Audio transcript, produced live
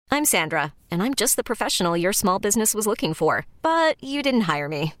I'm Sandra, and I'm just the professional your small business was looking for. But you didn't hire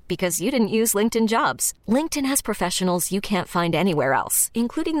me because you didn't use LinkedIn Jobs. LinkedIn has professionals you can't find anywhere else,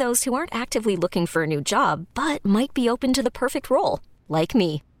 including those who aren't actively looking for a new job, but might be open to the perfect role, like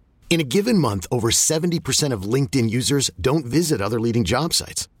me. In a given month, over 70% of LinkedIn users don't visit other leading job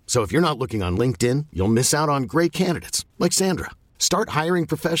sites. So if you're not looking on LinkedIn, you'll miss out on great candidates like Sandra. Start hiring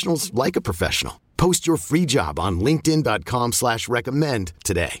professionals like a professional. Post your free job on linkedin.com/recommend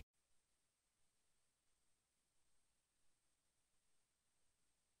today.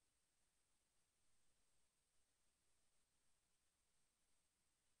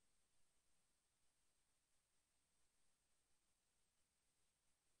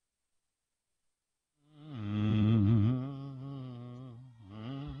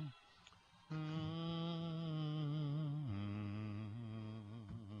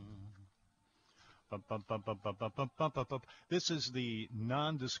 This is the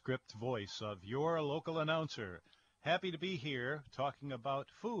nondescript voice of your local announcer. Happy to be here talking about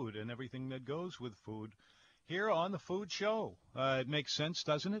food and everything that goes with food here on the Food Show. It makes sense,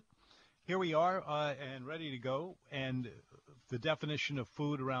 doesn't it? Here we are and ready to go. And the definition of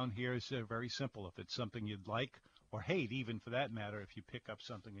food around here is very simple. If it's something you'd like or hate, even for that matter, if you pick up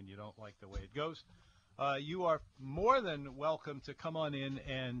something and you don't like the way it goes, you are more than welcome to come on in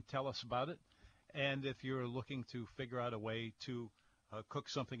and tell us about it. And if you're looking to figure out a way to cook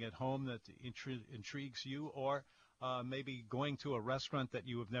something at home that intrigues you, or maybe going to a restaurant that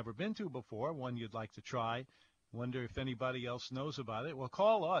you have never been to before, one you'd like to try, wonder if anybody else knows about it, well,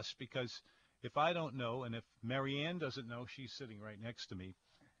 call us, because if I don't know, and if Marianne doesn't know, she's sitting right next to me,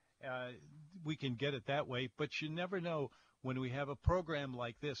 we can get it that way. But you never know when we have a program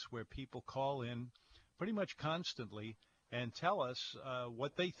like this where people call in pretty much constantly and tell us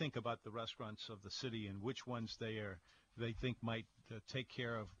what they think about the restaurants of the city and which ones they think might take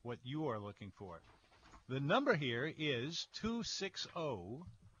care of what you are looking for. The number here is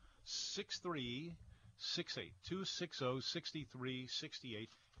 260-6368, 260-6368.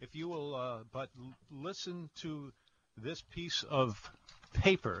 If you will but listen to this piece of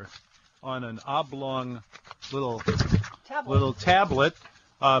paper on an oblong little tablet,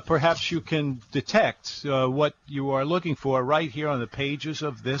 perhaps you can detect what you are looking for right here on the pages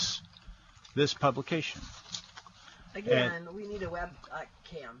of this publication. Again, we need a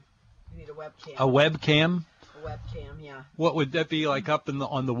webcam. We need a webcam. A webcam? A webcam, yeah. What would that be, like up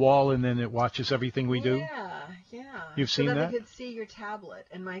on the wall, and then it watches everything we do? Yeah. You've seen that? So that? I could see your tablet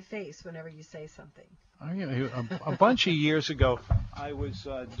and my face whenever you say something. A bunch of years ago, I was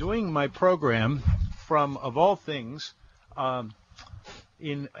doing my program from, of all things,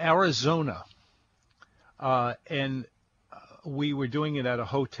 in Arizona, and we were doing it at a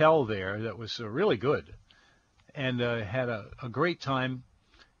hotel there that was really good, and had a great time.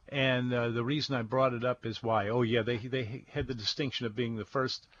 And the reason I brought it up is why. Oh yeah, they had the distinction of being the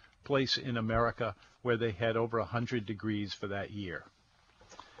first place in America where they had over 100 degrees for that year.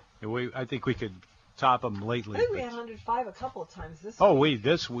 I think we could top them lately. I think we had 105 a couple of times this week. Oh, we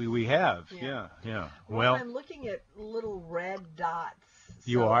have. Yeah. Well, I'm looking at little red dots. So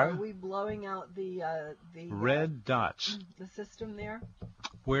you are? Are we blowing out the red dots? The system there?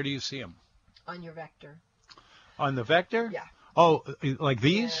 Where do you see them? On your vector. On the vector? Yeah. Oh, like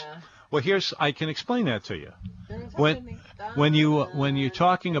these? Yeah. Well, I can explain that to you. When you're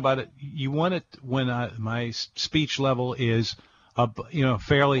talking about it, you want it when my speech level is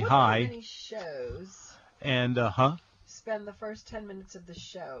fairly high. How many shows? And Spend the first 10 minutes of the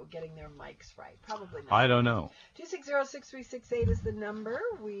show getting their mics right. Probably not. I don't know. 260-6368 is the number.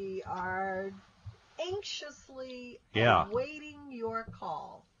 We are anxiously awaiting your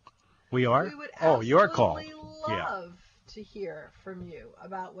call. We are? We would your call. love to hear from you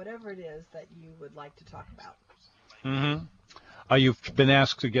about whatever it is that you would like to talk about. Mm-hmm. You've been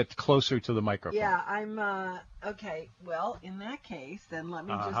asked to get closer to the microphone. Yeah, I'm, okay. Well, in that case, then let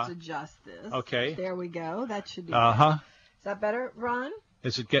me just adjust this. Okay. There we go. That should be Uh-huh. Is that better, Ron?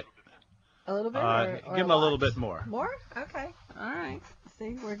 Does it get... A little bit? Give him a little bit more. More? Okay. All right.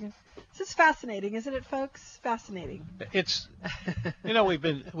 See, this is fascinating, isn't it, folks? Fascinating. It's, we've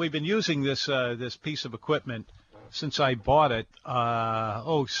been using this piece of equipment since I bought it.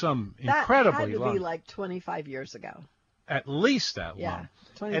 Incredibly long. That had to be like 25 years ago. At least that long.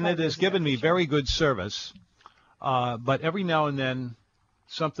 And it has given me very good service. But every now and then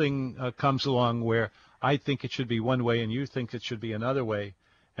something comes along where I think it should be one way and you think it should be another way.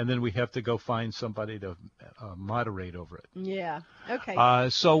 And then we have to go find somebody to moderate over it. Yeah. Okay.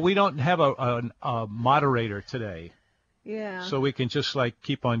 So we don't have a moderator today. Yeah. So we can just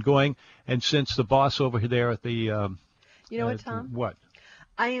keep on going. And since the boss over there at the you know what, Tom? What?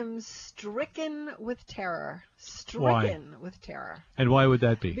 I am stricken with terror. Why? With terror. And why would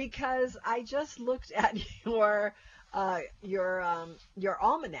that be? Because I just looked at your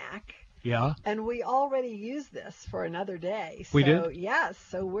almanac. Yeah. And we already use this for another day. We did? Yes.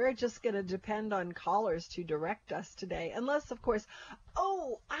 So we're just going to depend on callers to direct us today. Unless, of course,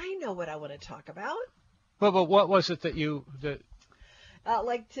 I know what I want to talk about. Well, but what was it that you...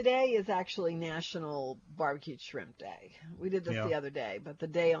 Like today is actually National Barbecue Shrimp Day. We did this the other day, but the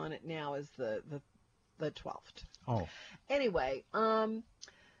day on it now is the 12th. Oh. Anyway,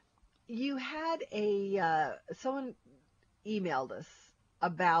 you had someone emailed us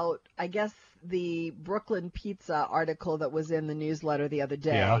about, I guess, the Brooklyn Pizza article that was in the newsletter the other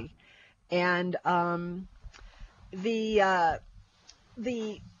day. Yeah. And the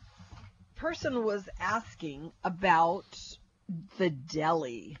person was asking about the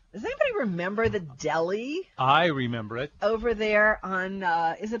deli. Does anybody remember the deli? I remember it. Over there on,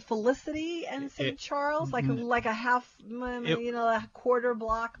 is it Felicity and St. Charles? Like a half, a quarter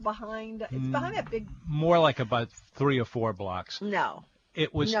block behind. It's behind that big. More like about 3 or 4 blocks. No.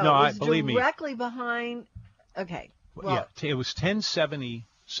 It was, believe me. Directly behind, okay. Well, it was 1070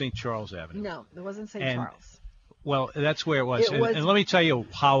 St. Charles Avenue. No, it wasn't St. Charles. Well, that's where it was. It was. And let me tell you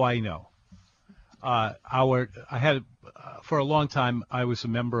how I know. For a long time, I was a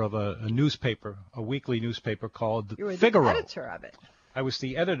member of a newspaper, a weekly newspaper called You were Figaro. the editor of it. I was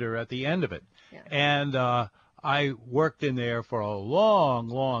the editor at the end of it. Yeah. And I worked in there for a long,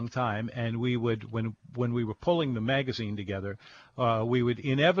 long time, and we would, when we were pulling the magazine together, we would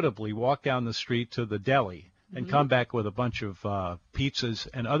inevitably walk down the street to the deli and come back with a bunch of pizzas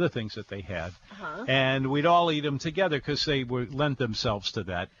and other things that they had. And we'd all eat them together because they lent themselves to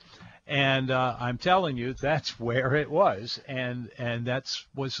that. And I'm telling you, that's where it was, and that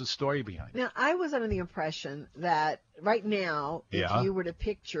was the story behind it. Now, I was under the impression that right now, if you were to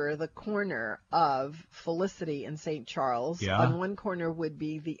picture the corner of Felicity and St. Charles, on one corner would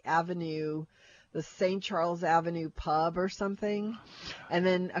be the St. Charles Avenue pub or something, and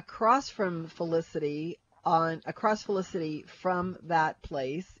then across Felicity from that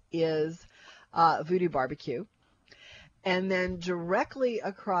place is Voodoo Barbecue. And then directly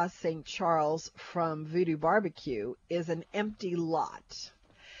across St. Charles from Voodoo Barbecue is an empty lot.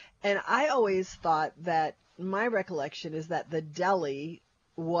 And I always thought that my recollection is that the deli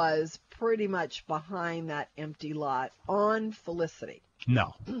was pretty much behind that empty lot on Felicity.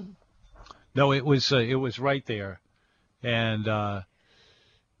 No. No, it was right there. And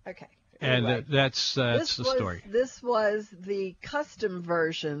okay. Anyway, and that's the story. This was the custom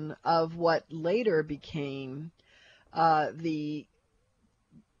version of what later became the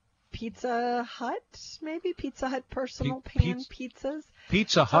Pizza Hut, maybe Pizza Hut personal pan pizzas.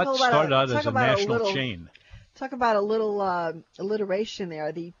 Pizza Hut started out as a national chain. Talk about a little alliteration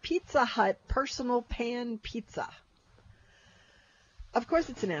there. The Pizza Hut personal pan pizza. Of course,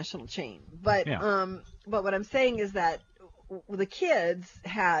 it's a national chain, but what I'm saying is that when the kids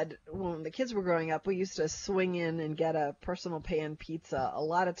were growing up, we used to swing in and get a personal pan pizza a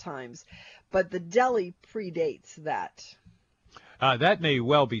lot of times. But the deli predates that. That may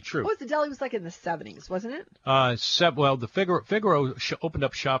well be true. The deli was like in the 70s, wasn't it? The Figaro opened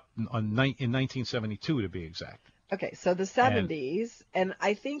up shop in 1972, to be exact. Okay, so the 70s, and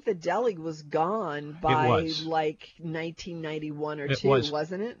I think the deli was gone by like 1991 or 2,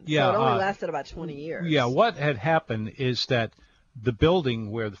 wasn't it? Yeah. So it only lasted about 20 years. Yeah, what had happened is that the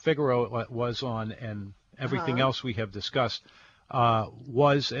building where the Figaro was on and everything else we have discussed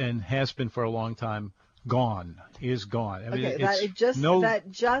was and has been for a long time is gone. I mean, that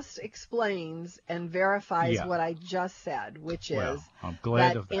just explains and verifies what I just said, which is I'm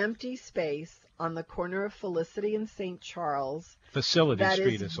glad of that empty space on the corner of Felicity and St. Charles. Facility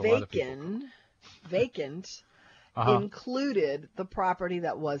Street is a lot of people. Vacant included the property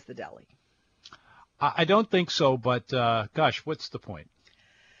that was the deli. I don't think so, but gosh, what's the point?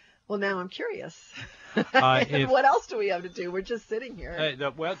 Well, now I'm curious. What else do we have to do? We're just sitting here.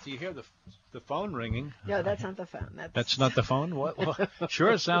 Do you hear the phone ringing? No, that's not the phone. That's not the phone? What?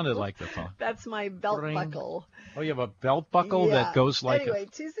 Sure, it sounded like the phone. That's my belt buckle. Oh, you have a belt buckle that goes like Anyway,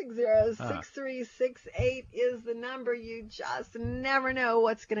 260-6368 is the number. You just never know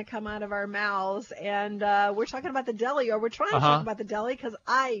what's going to come out of our mouths. And we're talking about the deli, or we're trying to talk about the deli, because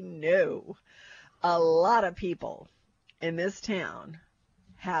I know a lot of people in this town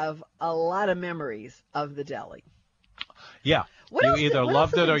have a lot of memories of the deli. Yeah. You either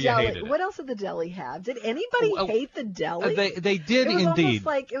loved it or you hated it. What else did the deli have? Did anybody hate the deli? They did indeed.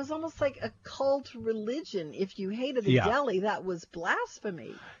 It was almost like a cult religion. If you hated the deli, that was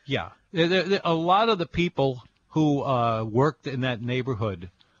blasphemy. Yeah. A lot of the people who worked in that neighborhood,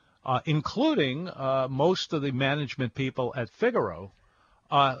 including most of the management people at Figaro,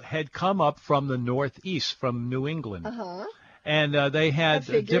 had come up from the Northeast, from New England. Uh-huh. And they had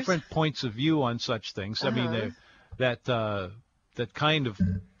different points of view on such things. Uh-huh. I mean, that kind of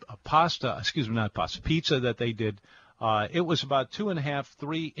pizza that they did, it was about 2.5,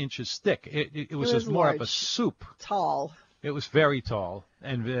 3 inches thick. It was just more of a soup. Tall. It was very tall,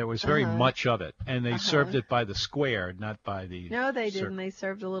 and there was very much of it. And they served it by the square, not by the No, they didn't. They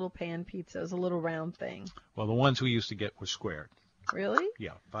served a little pan pizza. It was a little round thing. Well, the ones we used to get were squared. Really?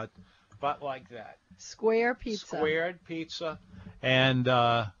 Yeah, but like that. Square pizza. Squared pizza. And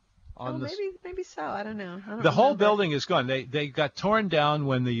maybe so. I don't know. The whole building is gone. They got torn down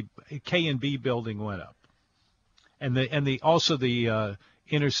when the K&B building went up. And the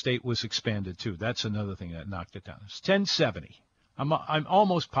interstate was expanded too. That's another thing that knocked it down. It's 1070. I'm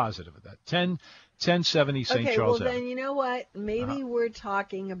almost positive of that. 1070 St. Charles Avenue. Okay, well then you know what? Maybe we're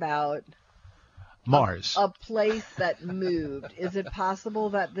talking about Mars. A place that moved. Is it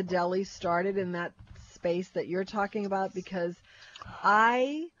possible that the deli started in that space that you're talking about? Because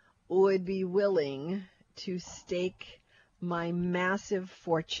I would be willing to stake my massive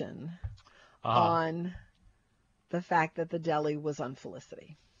fortune on the fact that the deli was on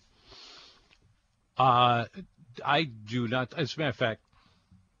Felicity. I do not. As a matter of fact,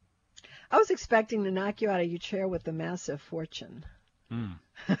 I was expecting to knock you out of your chair with the massive fortune.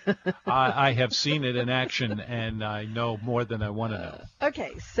 I have seen it in action, and I know more than I want to know.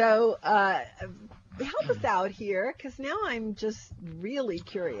 Okay, so help us out here, because now I'm just really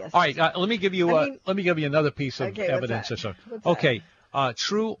curious. All right, let me give you another piece of evidence. What's that? Okay,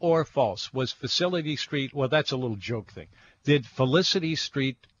 true or false? Was Felicity Street? Well, that's a little joke thing. Did Felicity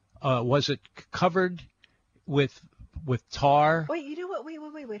Street? Was it covered with tar? Wait, you know what?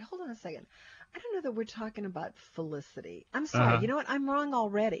 Wait. Hold on a second. I don't know that we're talking about Felicity. I'm sorry. You know what? I'm wrong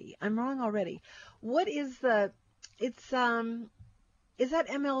already. What is the? It's is that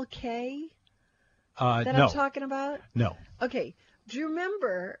MLK that no. I'm talking about? No. Okay. Do you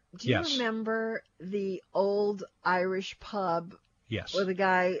remember the old Irish pub? Yes. Where the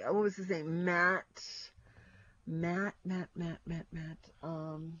guy, what was his name? Matt.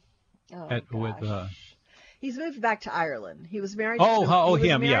 He's moved back to Ireland. He was married. To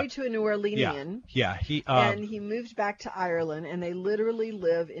a New Orleanian. Yeah. And he moved back to Ireland, and they literally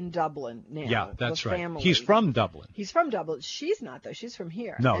live in Dublin now. Yeah, that's right. Family. He's from Dublin. She's not though. She's from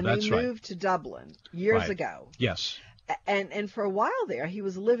here. No, and that's right. And they moved to Dublin years ago. Yes. And for a while there, he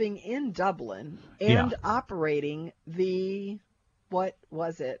was living in Dublin and operating what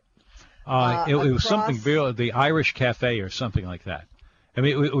was it? It was something real, the Irish Cafe or something like that. I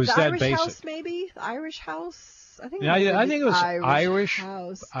mean, it was that basic. House, maybe? The Irish House? I think it was Irish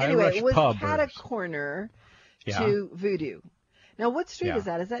House. Irish anyway, it was pub cat-a-corner to Voodoo. Now, what street is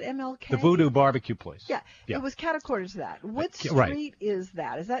that? Is that MLK? The Voodoo Barbecue Place. Yeah. It was cat-a-corner to that. What street is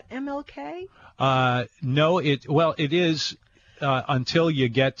that? Is that MLK? No, it is until you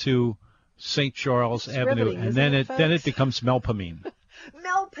get to St. Charles Avenue, and then it becomes Melpomene.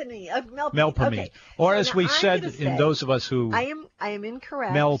 Melpomene. Okay. Or as we said, in those of us who... I am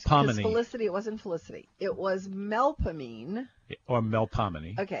incorrect. Melpomene. Felicity, it wasn't Felicity. It was Melpomene. Or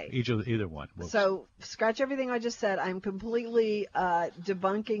Melpomene. Okay. Either one. So scratch everything I just said. I'm completely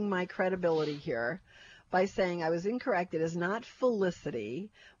debunking my credibility here by saying I was incorrect. It is not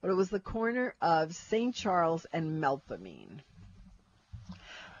Felicity, but it was the corner of St. Charles and Melpomene.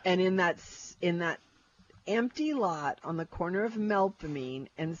 And in that empty lot on the corner of Melpomene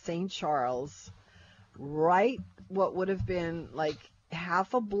and St. Charles, right what would have been like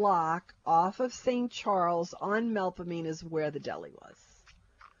half a block off of St. Charles on Melpomene is where the deli was.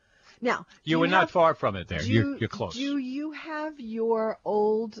 Now, you were not far from it there. You're close. Do you have your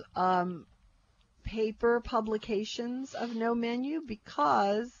old paper publications of No Menu?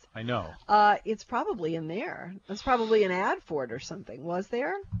 Because I know. It's probably in there. There's probably an ad for it or something. Was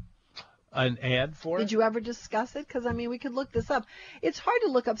there? An ad for it? Did you ever discuss it? Because, I mean, we could look this up. It's hard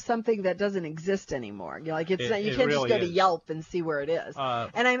to look up something that doesn't exist anymore. You can't really just go to Yelp and see where it is.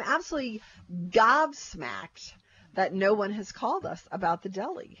 And I'm absolutely gobsmacked that no one has called us about the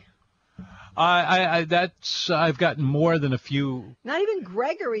deli. I've gotten more than a few. Not even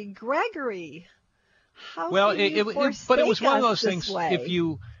Gregory. How well, can you but it was one of those things.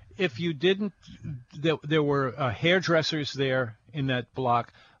 Way? If you didn't, there were hairdressers there in that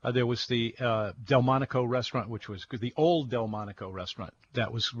block. There was the Delmonico restaurant, which was good, the old Delmonico restaurant.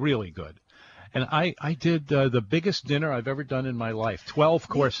 That was really good. And I did the biggest dinner I've ever done in my life, 12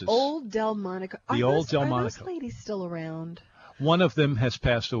 courses. Old Delmonico. Are those ladies still around? One of them has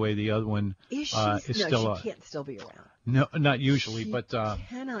passed away. The other one is still. No, she can't still be around. No, not usually, she but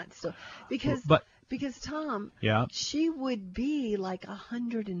cannot still because Tom. Yeah. She would be like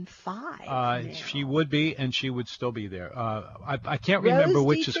 105. Now. She would be, and she would still be there. I can't Rose remember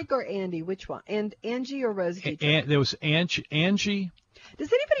which Dietrich is or Andy. Which one? And Angie or Rose Dietrich? there was Angie.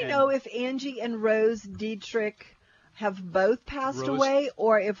 Does anybody know if Angie and Rose Dietrich have both passed away,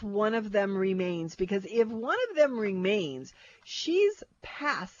 or if one of them remains? Because if one of them remains, she's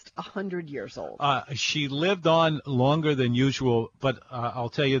past 100 years old. She lived on longer than usual, but I'll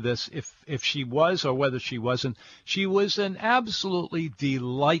tell you this: if she was or whether she wasn't, she was an absolutely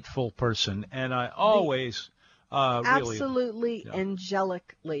delightful person, and I always absolutely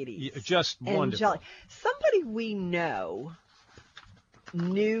angelic lady. Just wonderful. Angelic. Somebody we know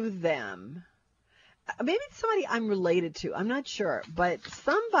knew them. Maybe it's somebody I'm related to. I'm not sure. But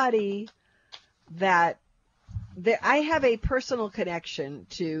somebody that I have a personal connection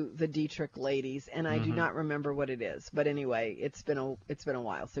to the Dietrich ladies, and I do not remember what it is. But anyway, it's been a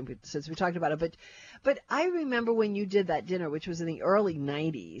while since we talked about it. But I remember when you did that dinner, which was in the early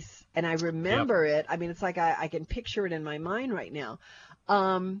 90s, and I remember it. I mean, it's like I can picture it in my mind right now.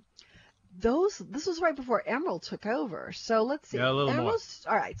 This was right before Emerald took over. So let's see. Yeah, a little more.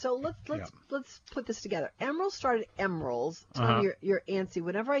 All right. So let's put this together. Emerald started Emeralds. Tom, you're antsy.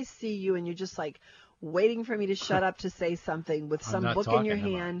 Whenever I see you and you're just like waiting for me to shut up to say something with some book in your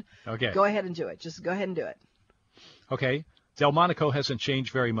hand, go ahead and do it. Just go ahead and do it. Okay. Delmonico hasn't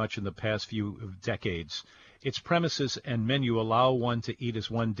changed very much in the past few decades. Its premises and menu allow one to eat as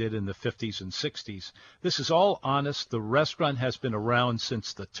one did in the 50s and 60s. This is all honest. The restaurant has been around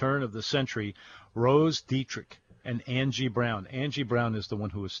since the turn of the century. Rose Dietrich and Angie Brown. Angie Brown is the one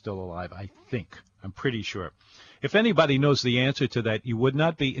who is still alive, I think. I'm pretty sure. If anybody knows the answer to that, you would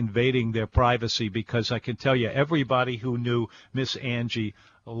not be invading their privacy, because I can tell you everybody who knew Miss Angie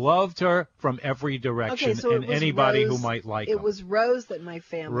loved her from every direction, and anybody who might like her. It was Rose that my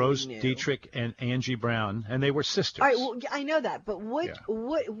family knew. Rose Dietrich and Angie Brown, and they were sisters. All right, well, I know that, but what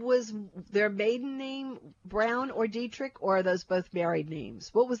was their maiden name, Brown or Dietrich, or are those both married names?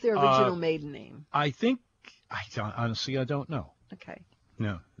 What was their original maiden name? Honestly, I don't know. Okay.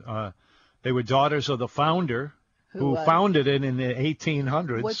 No. They were daughters of the founder who founded it in the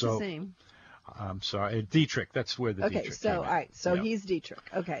 1800s. What's his name? I'm sorry, Dietrich. That's where the Dietrich came in. All right, so he's Dietrich.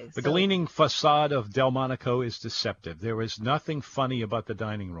 Okay. The gleaming facade of Delmonico is deceptive. There is nothing funny about the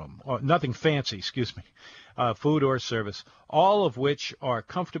dining room, or nothing fancy, excuse me, food or service, all of which are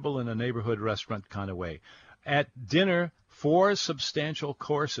comfortable in a neighborhood restaurant kind of way. At dinner, 4 substantial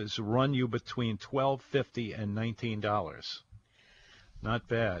courses run you between $12.50 and $19. Not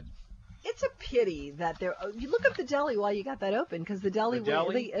bad. It's a pity that you look up the deli while you got that open, because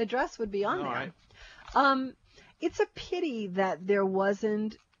the address would be on there. Right. It's a pity that there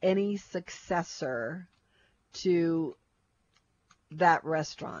wasn't any successor to that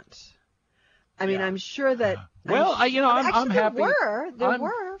restaurant. I mean, I'm sure that. Well, I'm happy. There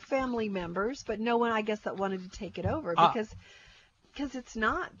were family members, but no one, I guess, that wanted to take it over because it's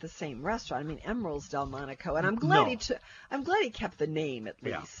not the same restaurant. I mean, Emerald's Delmonico, and I'm glad he kept the name at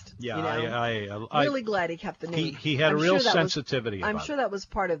least. Yeah, I'm really glad he kept the name. He had a real sensitivity. I'm sure that was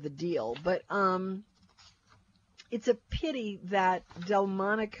part of the deal, but it's a pity that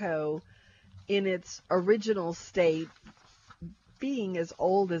Delmonico, in its original state, being as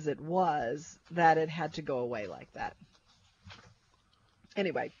old as it was, that it had to go away like that.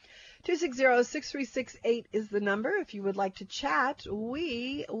 Anyway. 260-6368 is the number. If you would like to chat,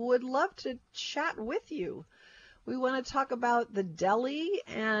 we would love to chat with you. We want to talk about the deli,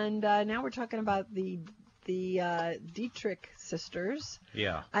 and now we're talking about the Dietrich sisters.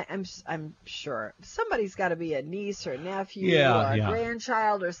 Yeah. I'm sure somebody's got to be a niece or a nephew or a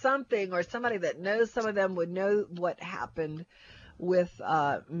grandchild or something, or somebody that knows some of them would know what happened with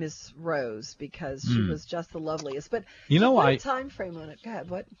Miss Rose, because she was just the loveliest. But put a time frame on it. Go ahead.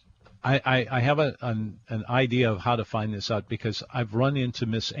 What? I have an idea of how to find this out, because I've run into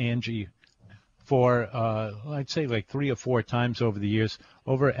Miss Angie for, I'd say like 3 or 4 times over the years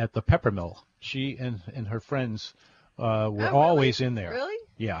over at the Peppermill. She and her friends were always in there. Really?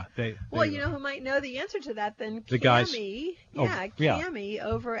 Yeah. Well, you know who might know the answer to that then? The Cammie. guys. Cammie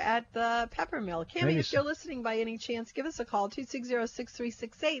over at the Peppermill. Cammie, if you're listening by any chance, give us a call,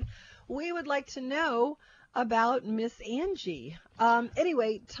 260-6368. We would like to know about Miss Angie.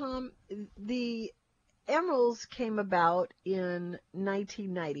 Anyway, Tom, the Emeralds came about in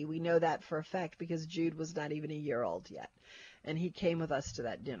 1990. We know that for a fact because Jude was not even a year old yet, and he came with us to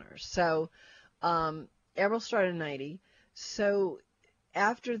that dinner. So Emerald started in 90. So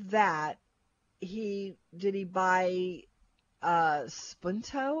after that, did he buy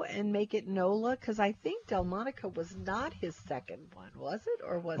Spunto and make it Nola? Because I think Delmonico was not his second one, was it?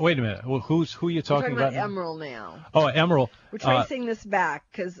 Or was Wait it? a minute. Well, who are you talking We're talking about? about Emerald now. Oh, Emerald. We're tracing this back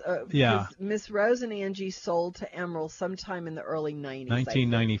because Yeah. Miss Rose and Angie sold to Emerald sometime in the early 90s.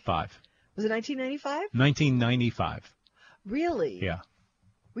 1995. Was it 1995? 1995. Really? Yeah.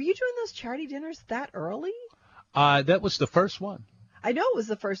 Were you doing those charity dinners that early? That was the first one. I know it was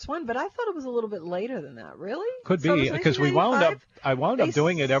the first one, but I thought it was a little bit later than that. Really? Could So it be was because I wound up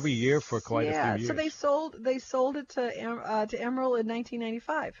doing it every year for quite a few years. Yeah, so they sold it to Emerald in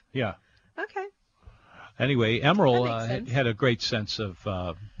 1995. Yeah. Okay. Anyway, Emerald That makes sense. had a great sense of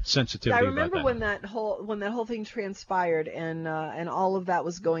sensitivity. I remember about that. when that whole thing transpired and all of that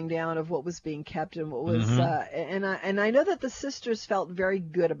was going down of what was being kept and what was Mm-hmm. and I know that the sisters felt very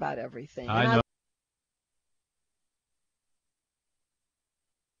good about everything. I And know.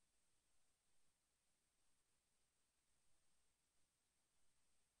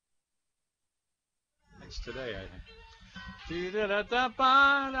 It's today, I think.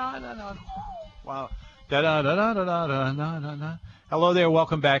 Wow. Da-da-da-da-da-da-da-da-da. Hello there.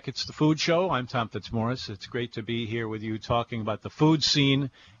 Welcome back. It's the Food Show. I'm Tom Fitzmaurice. It's great to be here with you talking about the food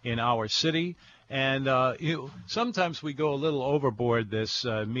scene in our city. And sometimes we go a little overboard,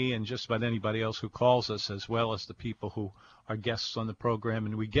 me and just about anybody else who calls us, as well as the people who are guests on the program,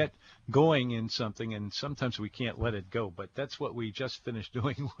 and we get going in something, and sometimes we can't let it go. But that's what we just finished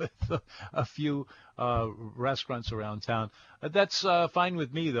doing with a few restaurants around town. That's fine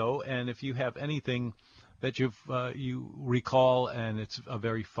with me, though, and if you have anything that you recall, and it's a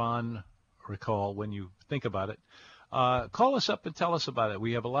very fond recall when you think about it, call us up and tell us about it.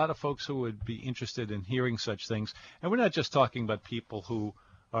 We have a lot of folks who would be interested in hearing such things. And we're not just talking about people who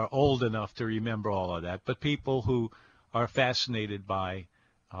are old enough to remember all of that, but people who are fascinated by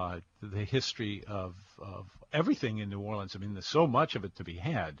the history of everything in New Orleans. I mean, there's so much of it to be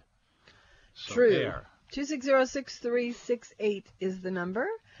had. So True. There. 260-6368 is the number.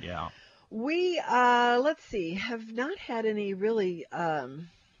 Yeah. We, let's see, have not had any really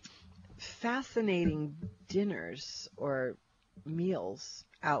fascinating dinners or meals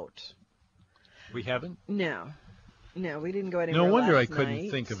out. We haven't? No, we didn't go anywhere. No wonder I last couldn't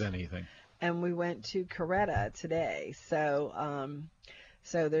night. think of anything. And we went to Coretta today, so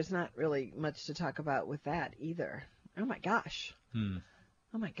there's not really much to talk about with that either. Oh my gosh.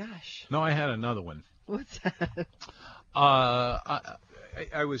 Oh my gosh. No, I had another one. What's that?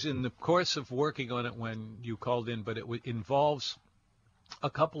 I was in the course of working on it when you called in, but it involves a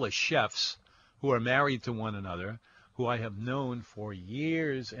couple of chefs who are married to one another, who I have known for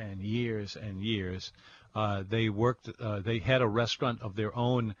years and years and years. They had a restaurant of their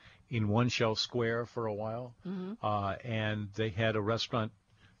own in One Shell Square for a while, and they had a restaurant.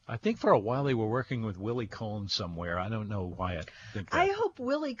 I think for a while they were working with Willie Cohn somewhere. I don't know why I think that. I hope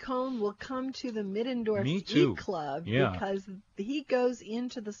Willie Cohn will come to the Middendorf Eat Club because he goes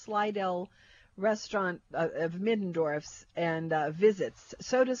into the Slidell restaurant of Middendorf's and visits.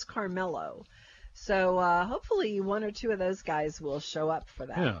 So does Carmelo. So hopefully one or two of those guys will show up for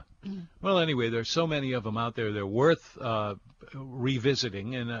that. Yeah. Well, anyway, there's so many of them out there. They're worth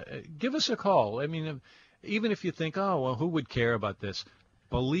revisiting. And give us a call. I mean, even if you think, oh, well, who would care about this?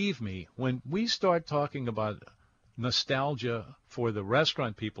 Believe me, when we start talking about nostalgia for the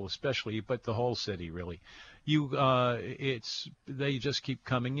restaurant people especially, but the whole city really, they just keep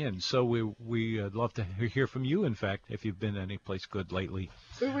coming in. So we'd love to hear from you, in fact, if you've been any place good lately.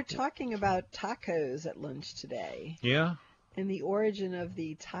 We were talking about tacos at lunch today. Yeah? And the origin of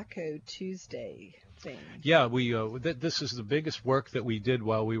the Taco Tuesday thing. Yeah, this is the biggest work that we did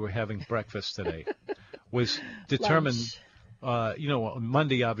while we were having breakfast today, was determine,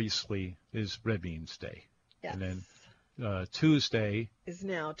 Monday obviously is Red Beans Day. Yes. And then Tuesday is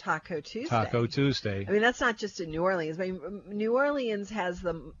now Taco Tuesday. Taco Tuesday. I mean, that's not just in New Orleans. I mean, New Orleans has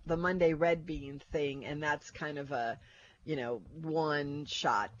the Monday red bean thing, and that's kind of a,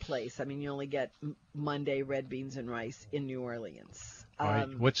 one-shot place. I mean, you only get Monday red beans and rice in New Orleans. All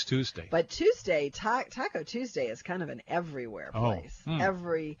right. What's Tuesday? But Tuesday, Taco Tuesday is kind of an everywhere place.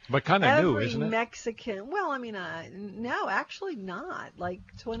 But kind of new, isn't it? Every Mexican. Well, I mean, no, actually not. Like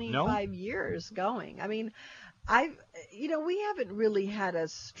 25 years going. I mean, we haven't really had a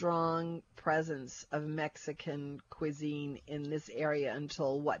strong presence of Mexican cuisine in this area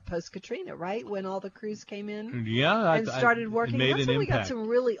until post-Katrina, right? When all the crews came in and started working. That's when we got some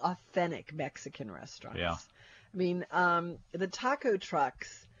really authentic Mexican restaurants. Yeah. I mean, the taco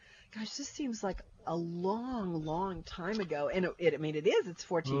trucks, gosh, this seems like a long, long time ago. And it is. It's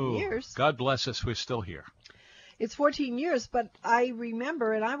 14 years. God bless us. We're still here. It's 14 years, but I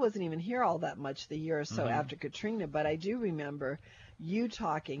remember, and I wasn't even here all that much the year or so after Katrina, but I do remember you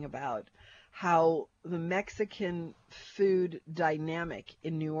talking about how the Mexican food dynamic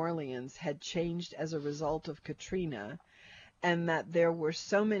in New Orleans had changed as a result of Katrina, and that there were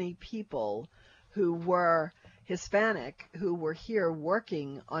so many people who were Hispanic who were here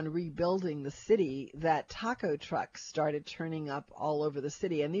working on rebuilding the city that taco trucks started turning up all over the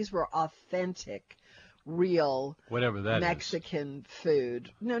city. And these were authentic, real whatever that Mexican food.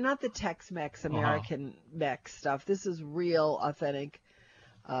 No, not the Tex-Mex, American Mex stuff. This is real, authentic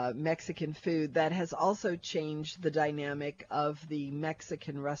Mexican food that has also changed the dynamic of the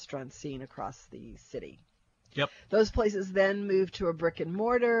Mexican restaurant scene across the city. Yep. Those places then moved to a brick and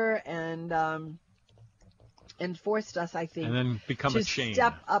mortar and forced us, I think, and then become to a chain.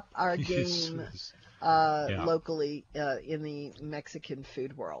 step up our game Yes. locally in the Mexican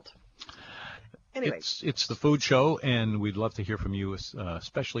food world. Anyway, it's the food show, and we'd love to hear from you,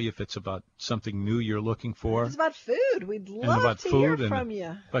 especially if it's about something new you're looking for. It's about food. We'd and love about to food hear and from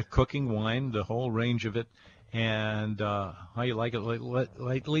you. about cooking, wine, the whole range of it, and how you like it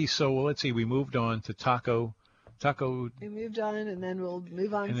lately. So let's see, we moved on to taco. We moved on, and then we'll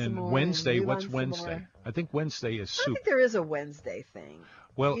move on And some then more. Wednesday, and move what's on some Wednesday? more. I think Wednesday is I soup. think there is a Wednesday thing.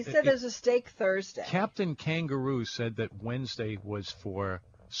 Well, You said there's a steak Thursday. Captain Kangaroo said that Wednesday was for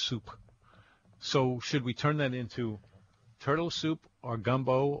soup. So should we turn that into turtle soup or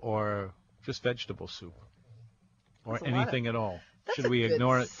gumbo or just vegetable soup or That's a lot anything at all? That's Should a we good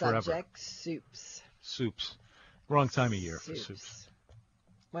ignore it subject. forever? Soups. Soups. Wrong time of year for soups.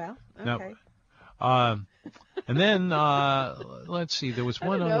 Well, No. okay. And then, let's see, there was I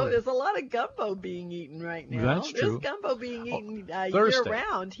one don't know. other. There's a lot of gumbo being eaten right now. That's true. There's gumbo being eaten Thursday.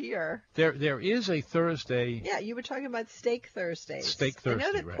 year-round here. There is a Thursday. Yeah, you were talking about Steak Thursdays. Steak Thursday, I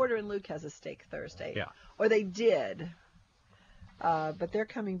know that right. Porter and Luke has a Steak Thursday. Yeah. Or they did. But they're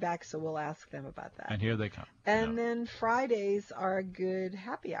coming back, so we'll ask them about that. And here they come. And then Fridays are good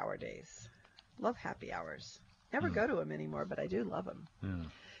happy hour days. Love happy hours. Never go to them anymore, but I do love them.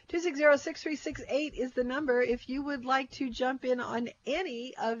 260-6368 is the number if you would like to jump in on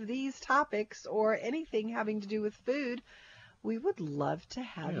any of these topics or anything having to do with food. We would love to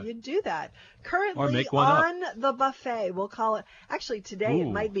have you do that. Currently make one on the buffet, we'll call it. Actually, today it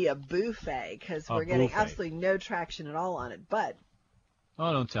Ooh. might be a buffet because A we're getting buffet. absolutely no traction at all on it. But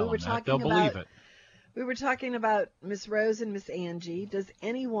Oh, don't tell we were them that. talking They'll believe about- it. we were talking about Miss Rose and Miss Angie. Does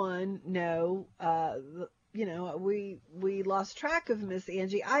anyone know? We lost track of Miss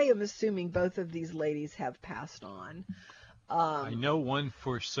Angie. I am assuming both of these ladies have passed on. I know one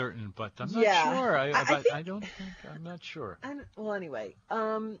for certain, but I'm not Yeah. sure. I'm not sure. Well, anyway,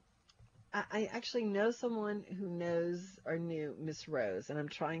 I actually know someone who knows or knew Miss Rose, and I'm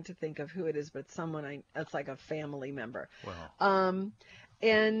trying to think of who it is, but it's someone it's like a family member. Well,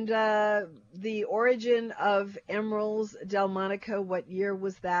 And the origin of Emerald's Delmonico, what year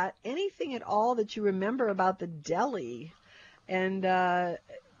was that? Anything at all that you remember about the deli? And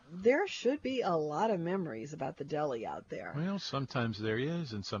there should be a lot of memories about the deli out there. well, sometimes there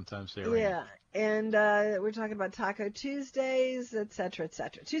is, and sometimes there ain't. Yeah, and we're talking about Taco Tuesdays, et cetera, et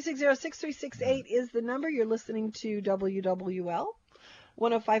cetera. 260-6368 is the number. You're listening to WWL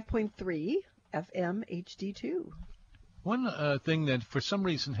 105.3 FM HD2. One thing that for some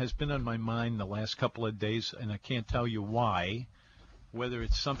reason has been on my mind the last couple of days, and I can't tell you why, whether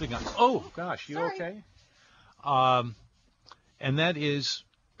it's something oh gosh, you Sorry. okay? And that is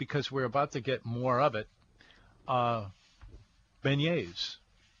because we're about to get more of it, beignets.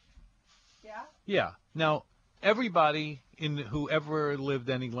 Yeah? Yeah. Now, everybody who ever lived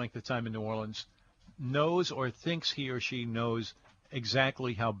any length of time in New Orleans knows or thinks he or she knows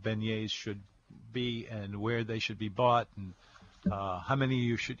exactly how beignets should be and where they should be bought and how many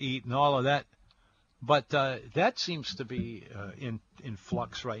you should eat and all of that. But that seems to be in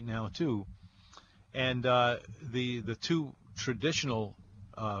flux right now too. And the two traditional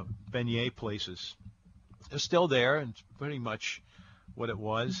beignet places are still there and it's pretty much what it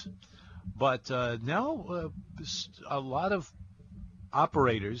was. But now a lot of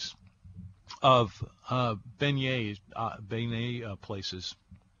operators of beignet places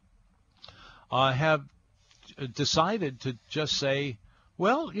have decided to just say,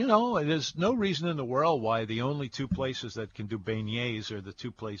 well, there's no reason in the world why the only two places that can do beignets are the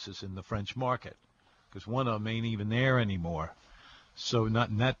two places in the French Market, because one of them ain't even there anymore. So not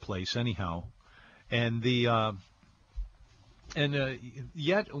in that place anyhow. And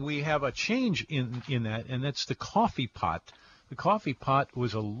yet we have a change in that, and that's the coffee pot. The coffee pot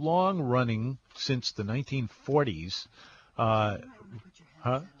was a long-running, since the 1940s.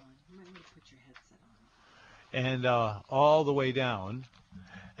 and all the way down.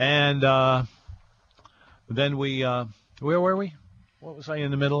 And then we, where were we? What was I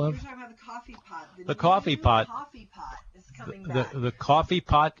in the middle of? You're talking about the coffee pot. The coffee pot. The coffee pot is coming back. The coffee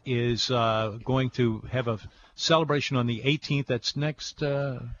pot is going to have a celebration on the 18th. That's next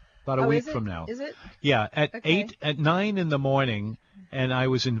about a week from now. Is it? Yeah, at 9 in the morning, and I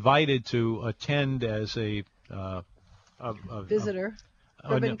was invited to attend as a visitor.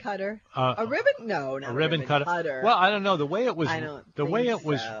 Ribbon cutter. A ribbon? No, not a ribbon cutter. Well, I don't know. The way it was,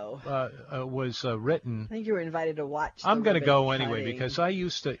 was written. I think you were invited to watch. I'm going to go anyway because I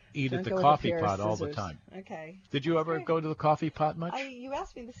used to eat at the coffee pot all the time. Okay. Did you ever go to the coffee pot much? You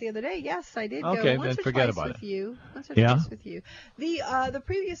asked me this the other day. Yes, I did. Okay, go once then or forget twice about with it. You. Once or twice with you. The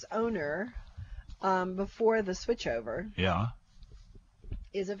previous owner, before the switchover. Yeah.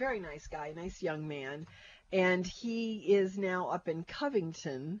 Is a very nice guy, nice young man. And he is now up in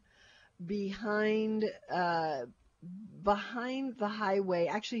Covington behind the highway.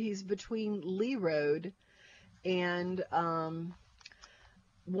 Actually, he's between Lee Road and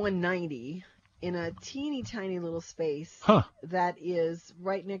 190 in a teeny tiny little space that is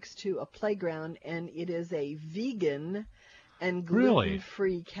right next to a playground, and it is a vegan and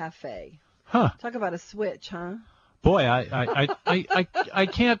gluten-free cafe. Talk about a switch, huh? Boy, I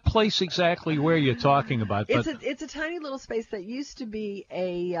can't place exactly where you're talking about. But it's a tiny little space that used to be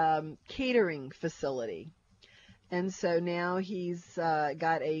a catering facility, and so now he's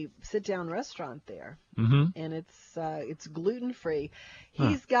got a sit-down restaurant there, and it's gluten-free.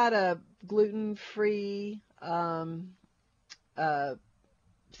 He's got a gluten-free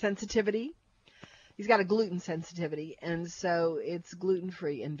sensitivity. He's got a gluten sensitivity, and so it's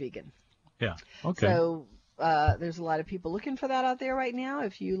gluten-free and vegan. Yeah. Okay. So. There's a lot of people looking for that out there right now.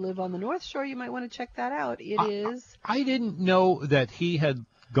 If you live on the North Shore, you might want to check that out. I didn't know that he had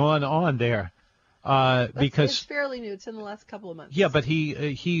gone on there because it's fairly new. It's in the last couple of months. Yeah, but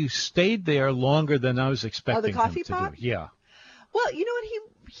he stayed there longer than I was expecting. The coffee him to pot? do. Yeah. Well, you know what?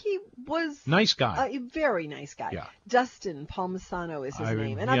 He was nice guy. A very nice guy. Yeah. Dustin Palmisano is his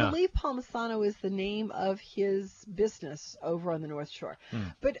name, and I believe Palmisano is the name of his business over on the North Shore.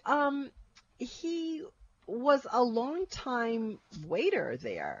 But he was a long-time waiter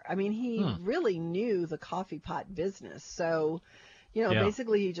there. I mean, he really knew the coffee pot business. So,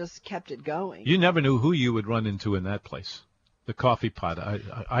 basically he just kept it going. You never knew who you would run into in that place, the coffee pot.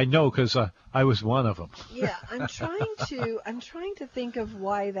 I know because I was one of them. Yeah, I'm trying to think of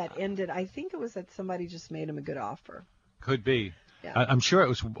why that ended. I think it was that somebody just made him a good offer. Could be. Yeah. I'm sure it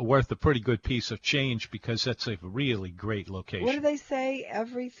was worth a pretty good piece of change because that's a really great location. What do they say?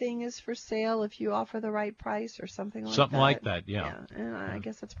 Everything is for sale if you offer the right price or something like that? Something like that, yeah. And I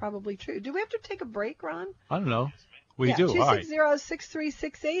guess that's probably true. Do we have to take a break, Ron? I don't know. We do.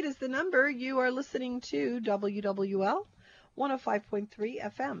 260-6368 is the number. You are listening to WWL 105.3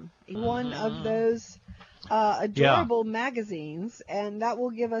 FM, one of those adorable magazines, and that will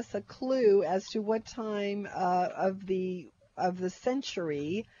give us a clue as to what time of the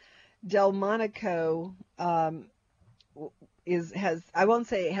century Delmonico has I won't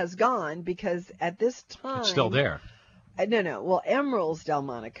say it has gone because at this time it's still there. No. Well, Emerald's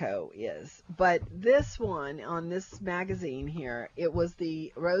Delmonico is, but this one on this magazine here, it was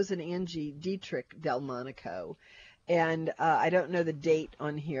the Rose and Angie Dietrich Delmonico, and I don't know the date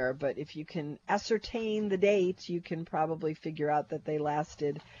on here, but if you can ascertain the date, you can probably figure out that they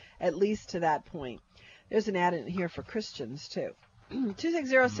lasted at least to that point. There's an ad in here for Christians, too.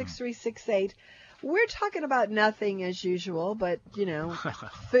 260-6368. We're talking about nothing as usual, but,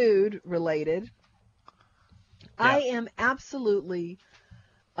 food related. Yeah. I am absolutely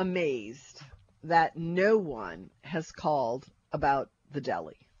amazed that no one has called about the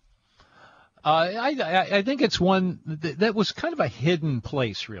deli. I think it's one that was kind of a hidden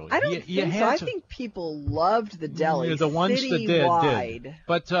place, really. I don't think so. I think people loved the deli. Yeah, the ones that did.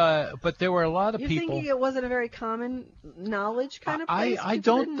 But there were a lot of people. You're thinking it wasn't a very common knowledge kind of place? I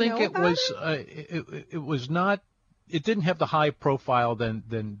don't think it was. It was not. It didn't have the high profile than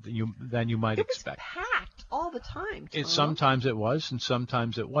you might expect. It was packed all the time. Sometimes it was, and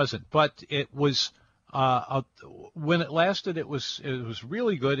sometimes it wasn't. But it was. When it lasted, it was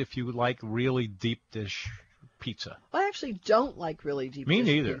really good if you like really deep dish pizza. Well, I actually don't like really deep dish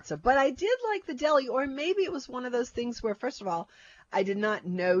pizza, but I did like the deli, or maybe it was one of those things where, first of all, I did not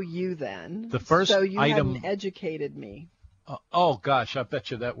know you then. The first so you item hadn't educated me. Oh gosh, I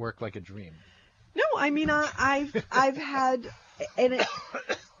bet you that worked like a dream. No, I mean I've had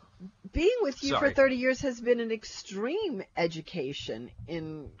being with you for 30 years has been an extreme education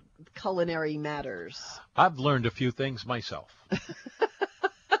in culinary matters. I've learned a few things myself.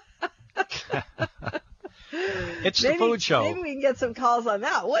 It's the food show. Maybe we can get some calls on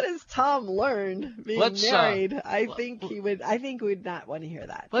that. What has Tom learned being married? I think he would. I think we'd not want to hear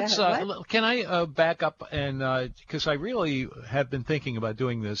that. Can I back up and because I really have been thinking about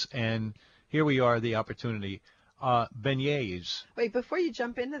doing this, and here we are, the opportunity. Beignets. Wait, before you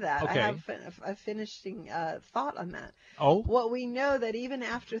jump into that, okay. I have a finishing thought on that. Oh. Well, we know that even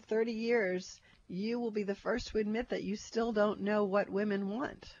after 30 years, you will be the first to admit that you still don't know what women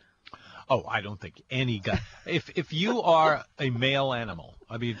want. Oh, I don't think any guy. If you are a male animal,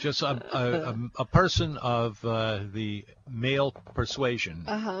 I mean, just a person of the male persuasion,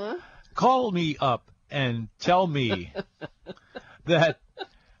 call me up and tell me that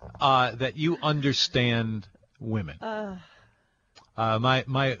you understand women.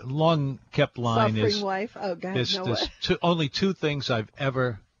 My long kept line Suffering is wife. Oh, God, there's only two things I've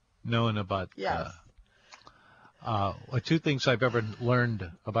ever known about. Yes. Two things I've ever learned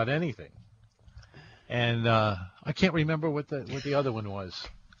about anything, and I can't remember what the other one was.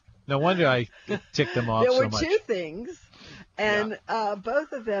 No wonder I ticked them off so much. There were two things, and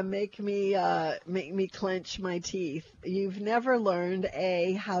both of them make me clench my teeth. You've never learned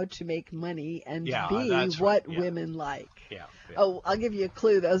A, how to make money, and B, what women like. Yeah. Oh, I'll give you a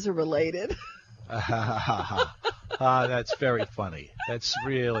clue. Those are related. That's very funny. That's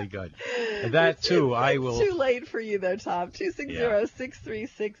really good. That too, I will. It's too late for you though, Tom.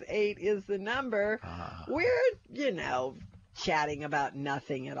 260-6368 is the number. We're, chatting about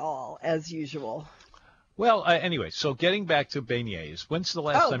nothing at all, as usual. Well, anyway, so getting back to beignets. When's the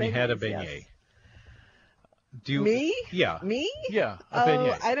last time you had a beignet? Yes. Do you? Me? Yeah. Me? Yeah, a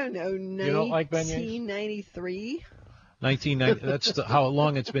beignet. I don't know. You don't like beignets? 1993. 1990. That's how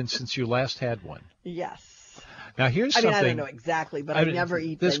long it's been since you last had one. Yes. Now here's something. I don't know exactly, but I never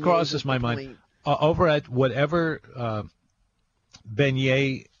eat. This crosses my mind. Over at whatever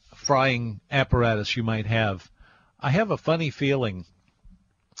beignet frying apparatus you might have, I have a funny feeling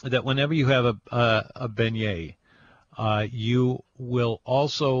that whenever you have a beignet, you will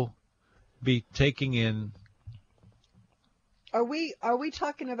also be taking in. Are we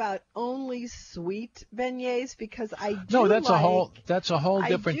talking about only sweet beignets? Because I do. No, that's a whole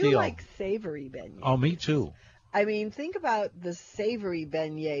different deal. I do like savory beignets. Oh, me too. I mean, think about the savory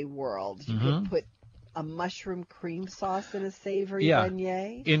beignet world. You could put a mushroom cream sauce in a savory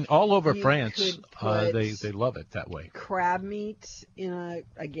beignet. In all over France, they love it that way. Crab meat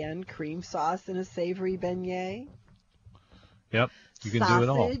in cream sauce in a savory beignet. Yep, you can do it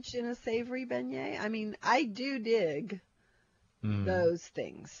all. Sausage in a savory beignet. I mean, I do dig those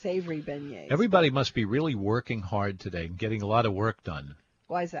things, savory beignets. Everybody must be really working hard today and getting a lot of work done.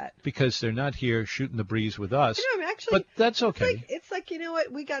 Why is that? Because they're not here shooting the breeze with us. Actually, but that's okay. It's like, you know what?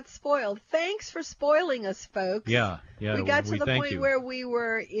 We got spoiled. Thanks for spoiling us, folks. Yeah. We got to the point where we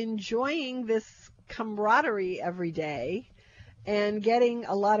were enjoying this camaraderie every day and getting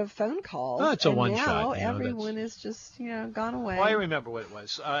a lot of phone calls. Oh, it's a one-shot. Now everyone is just, gone away. Well, I remember what it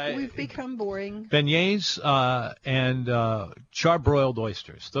was. We've become boring. Beignets and charbroiled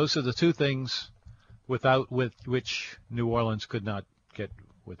oysters. Those are the two things with which New Orleans could not get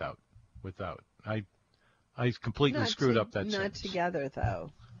without. I completely screwed up that sentence. Not together,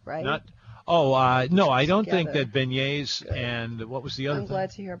 though, right? No, I don't think that beignets and what was the other thing? I'm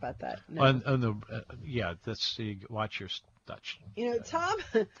glad to hear about that. No. Watch your Dutch.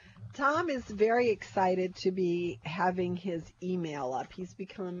 Tom is very excited to be having his email up. He's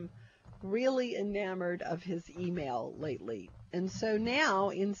become really enamored of his email lately. And so now,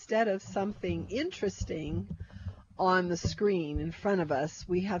 instead of something interesting on the screen in front of us,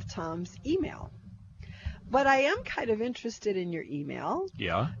 we have Tom's email. But I am kind of interested in your email.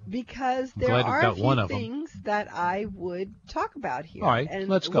 Yeah. Because there are a few things that I would talk about here. All right,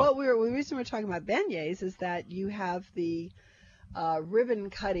 let's go. The reason we're talking about beignets is that you have the ribbon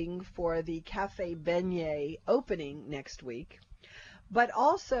cutting for the Cafe Beignet opening next week. But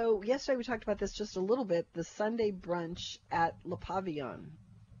also, yesterday we talked about this just a little bit, the Sunday brunch at Le Pavillon,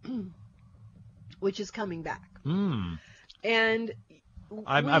 which is coming back. And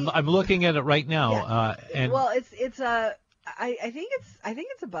I'm looking at it right now. Yeah. And well, I think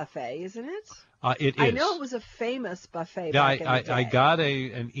it's a buffet, isn't it? It is. I know it was a famous buffet. Yeah, back in the day. I got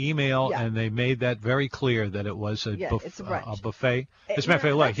an email, and they made that very clear that it was a buffet. As a matter of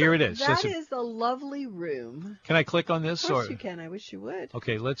fact, look, here it is. That is a lovely room. Can I click on this? Of course you can. I wish you would.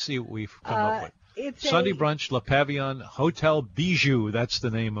 Okay, let's see what we've come up with. It's Sunday brunch, Le Pavillon, Hotel Bijou. That's the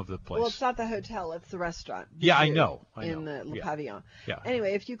name of the place. Well, it's not the hotel. It's the restaurant. Bijou, yeah, I know. In the Le Pavillon. Yeah.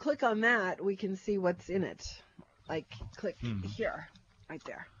 Anyway, if you click on that, we can see what's in it. Like, click here, right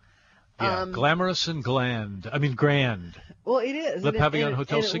there. Yeah, glamorous and grand. Well, it is. Le Pavillon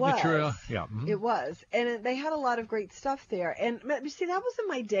Hotel signature. Yeah. Mm-hmm. It was. And they had a lot of great stuff there. And see, that was in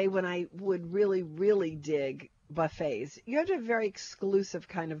my day when I would really, really dig buffets. You have to have a very exclusive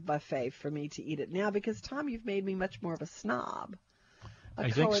kind of buffet for me to eat it now because, Tom, you've made me much more of a snob.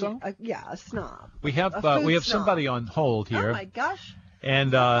 I think so? A snob. We have snob. somebody on hold here. Oh, my gosh.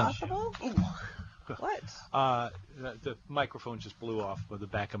 And possible? What? The microphone just blew off with the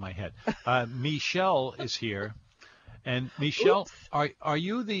back of my head. Michelle is here. And Michelle, are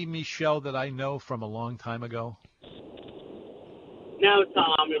you the Michelle that I know from a long time ago? No,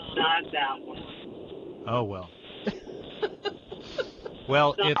 Tom, it's not that one. Oh, well.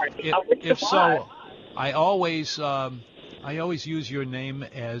 Well, if so, I always use your name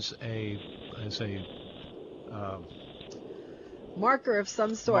as a marker of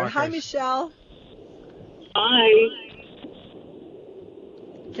some sort. Hi, Michelle. Hi.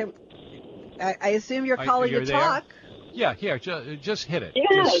 I assume you're calling to talk. Yeah, here, just hit it.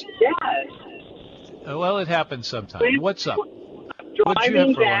 Yes. Well, it happens sometimes. What's up? What did you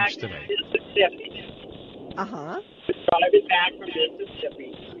have for lunch today? Uh-huh. Driving back from Mississippi.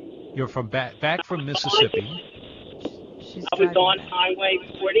 You're back from Mississippi. I was on Highway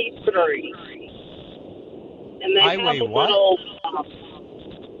 43. And they Highway have a what? little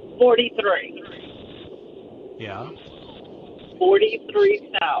 43. Yeah. 43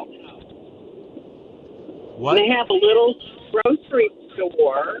 South. What? And they have a little grocery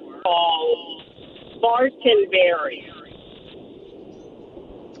store called Bartonberry.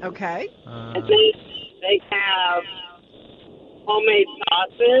 Okay. And they have homemade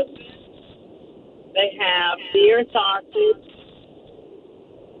sausage. They have deer sausage.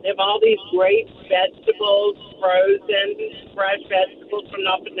 They have all these great vegetables, frozen, fresh vegetables from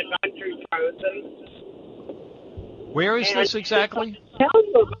up in the country, frozen. Where is this exactly? Tell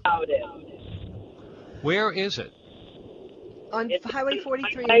you about it. Where is it? On Highway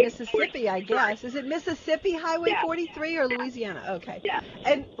 43 in Mississippi, I guess. Is it Mississippi Highway 43 or Louisiana? Okay. Yeah.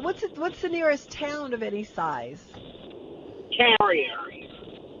 And what's the nearest town of any size? Carrier.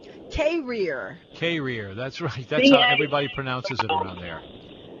 Carrier, that's right. That's how everybody pronounces it around there.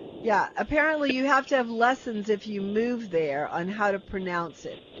 Yeah, apparently you have to have lessons if you move there on how to pronounce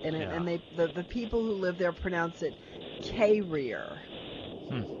it. And the people who live there pronounce it Carrier.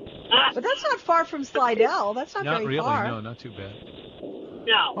 But that's not far from Slidell. That's not very far. No, not too bad.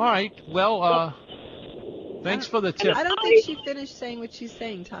 No. All right. Well, thanks for the tip. I don't think she finished saying what she's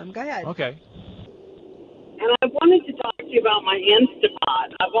saying, Tom. Go ahead. Okay. And I wanted to talk to you about my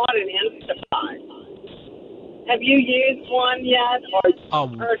Instapot. I bought an Instapot. Have you used one yet? A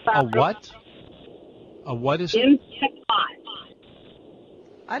what? A what is it? Instapot.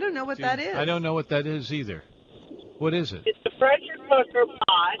 I don't know what that is. I don't know what that is either. What is it? It's a pressure cooker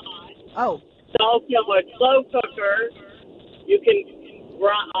pot. Oh. So, a slow cooker. You can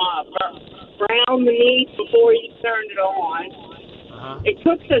brown the meat before you turn it on. Uh-huh. It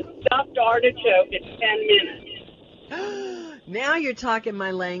cooks a stuffed artichoke in 10 minutes. Now you're talking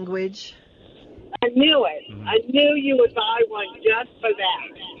my language. I knew it. Mm-hmm. I knew you would buy one just for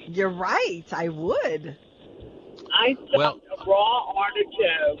that. You're right. I would. I stuffed a raw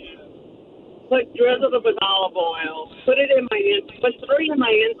artichoke, drizzled it with olive oil, put 3 in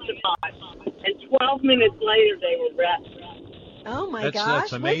my Instapot, and 12 minutes later they were ready. Oh my gosh!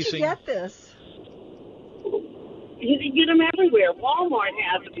 That's amazing. Where'd you get this? You can get them everywhere. Walmart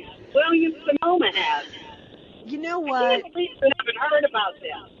has them. Williams-Sonoma has them. You know what? I can't believe you haven't heard about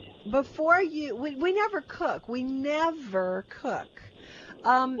them. Before we never cook. We never cook.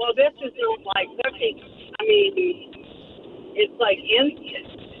 Well, this is not like cooking. I mean, it's like instant.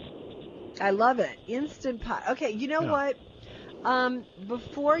 I love it. Instant pot. Okay, you know what?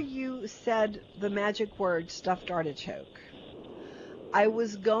 Before you said the magic word stuffed artichoke, I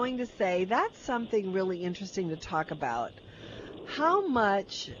was going to say that's something really interesting to talk about. How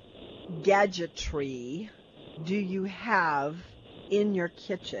much gadgetry do you have in your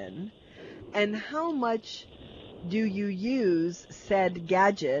kitchen, and how much do you use said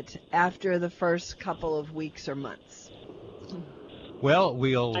gadget after the first couple of weeks or months? Well,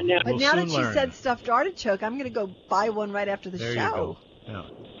 we'll But now soon that you learn. said stuffed artichoke, I'm going to go buy one right after the There show. you go. Yeah.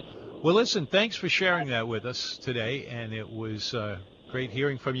 Well, listen, thanks for sharing that with us today, and it was great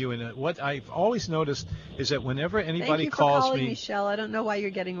hearing from you. And what I've always noticed is that whenever anybody calls Thank you for calling, me, Michelle. I don't know why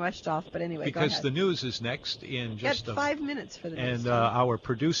you're getting rushed off, but anyway, go because ahead. the news is next in just 5 minutes for the news. And our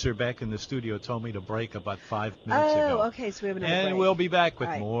producer back in the studio told me to break about 5 minutes ago. Oh, okay, so we have another And break. we'll be back with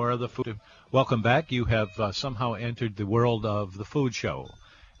All right. more of the food. Welcome back. You have somehow entered the world of the food show.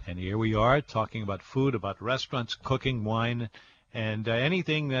 And here we are talking about food, about restaurants, cooking, wine, and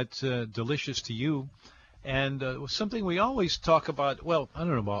anything that's delicious to you. And something we always talk about, well, I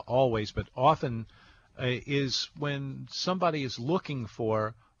don't know about always, but often is when somebody is looking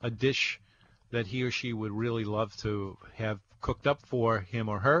for a dish that he or she would really love to have cooked up for him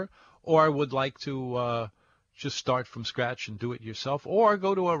or her, or would like to just start from scratch and do it yourself, or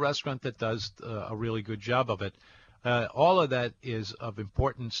go to a restaurant that does a really good job of it. All of that is of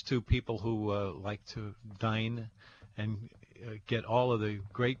importance to people who like to dine and get all of the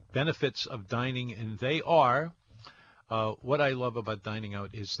great benefits of dining, and they are, what I love about dining out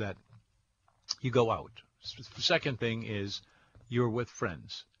is that you go out. The second thing is you're with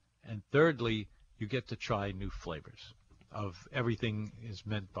friends. And thirdly, you get to try new flavors of everything is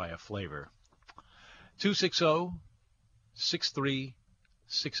meant by a flavor.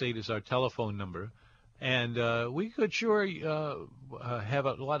 260-6368 is our telephone number. And we could sure have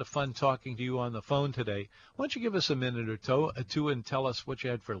a lot of fun talking to you on the phone today. Why don't you give us a minute or two and tell us what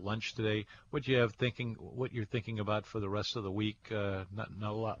you had for lunch today, what you're thinking about for the rest of the week. Not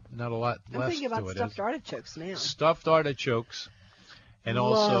a lot left to it. I'm thinking about stuffed artichokes now. Stuffed artichocks. And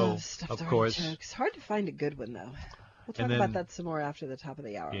also, of course, artichokes. Hard to find a good one, though. We'll talk about that some more after the top of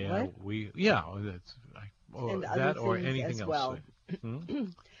the hour. Yeah, right? That or anything else. Well.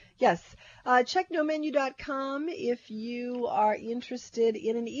 Yes. Check nomenu.com if you are interested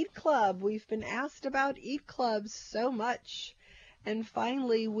in an Eat Club. We've been asked about Eat Clubs so much. And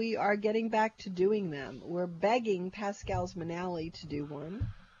finally, we are getting back to doing them. We're begging Pascal's Manali to do one.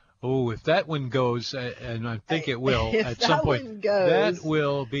 Oh, if that one goes, and I think it will at some point, that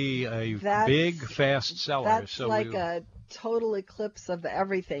will be a big, fast seller. That's a total eclipse of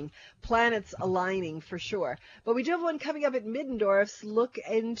everything. Planets aligning for sure. But we do have one coming up at Middendorf's. Look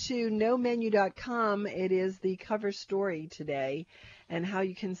into nomenu.com. It is the cover story today and how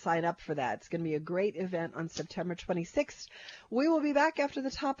you can sign up for that. It's going to be a great event on September 26th. We will be back after the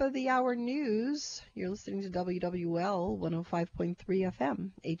top of the hour news. You're listening to WWL 105.3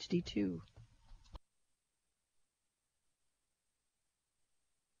 FM, HD2.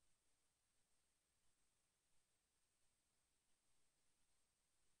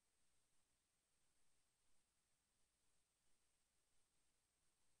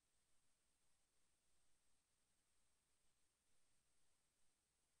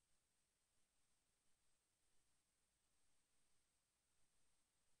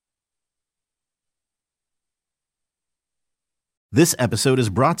 This episode is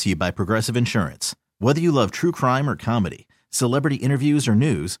brought to you by Progressive Insurance. Whether you love true crime or comedy, celebrity interviews or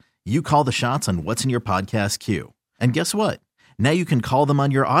news, you call the shots on what's in your podcast queue. And guess what? Now you can call them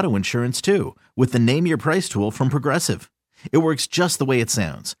on your auto insurance too with the Name Your Price tool from Progressive. It works just the way it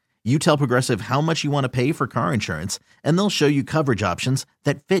sounds. You tell Progressive how much you want to pay for car insurance, and they'll show you coverage options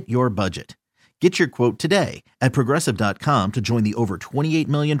that fit your budget. Get your quote today at Progressive.com to join the over 28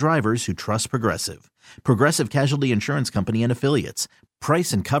 million drivers who trust Progressive. Progressive Casualty Insurance Company and Affiliates.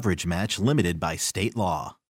 Price and coverage match limited by state law.